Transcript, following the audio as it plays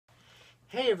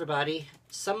Hey everybody,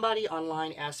 somebody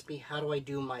online asked me how do I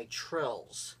do my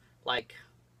trills, like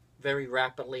very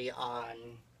rapidly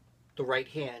on the right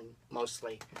hand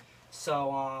mostly.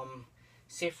 So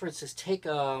say for instance take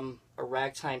a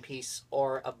ragtime piece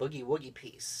or a boogie-woogie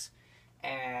piece,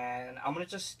 and I'm going to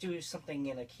just do something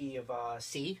in a key of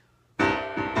C.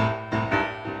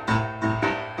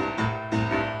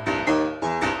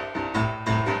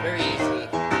 Very easy.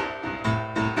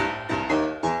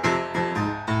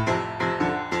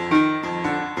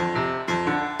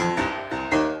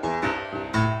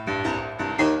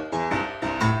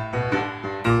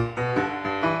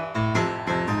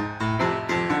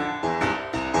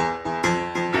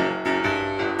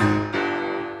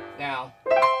 Now,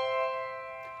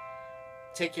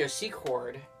 take your C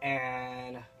chord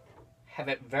and have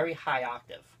it very high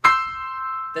octave.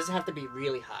 Doesn't have to be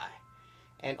really high.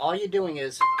 And all you're doing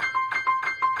is,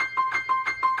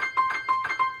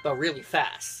 but really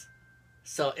fast.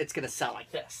 So it's going to sound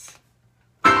like this.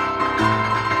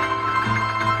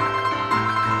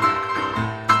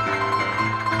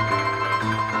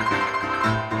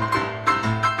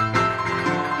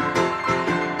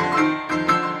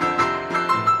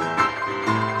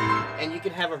 And you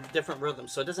can have a different rhythm,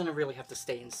 so it doesn't really have to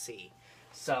stay in C.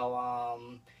 So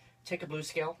take a blues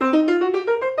scale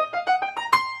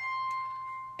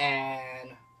and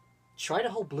try to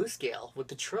hold blues scale with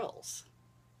the trills.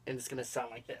 And it's going to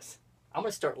sound like this. I'm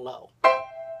going to start low,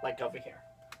 like over here.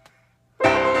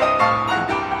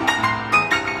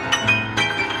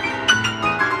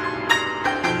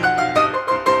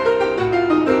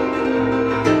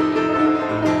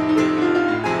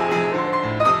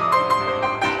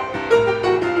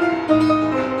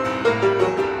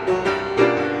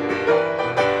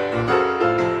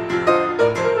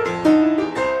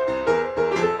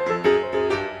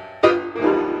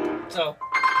 So,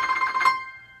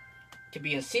 could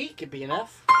be in C, could be in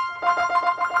F.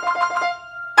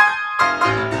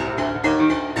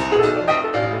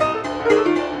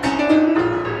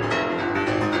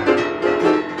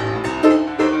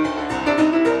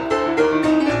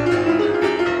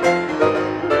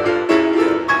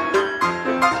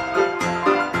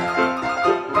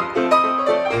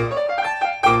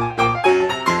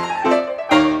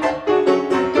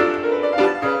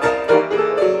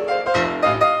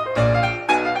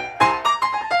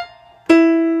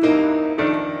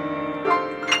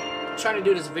 Trying to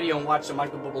do this video and watch the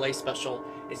Michael Bublé special.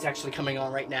 It's actually coming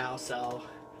on right now, so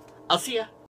I'll see ya.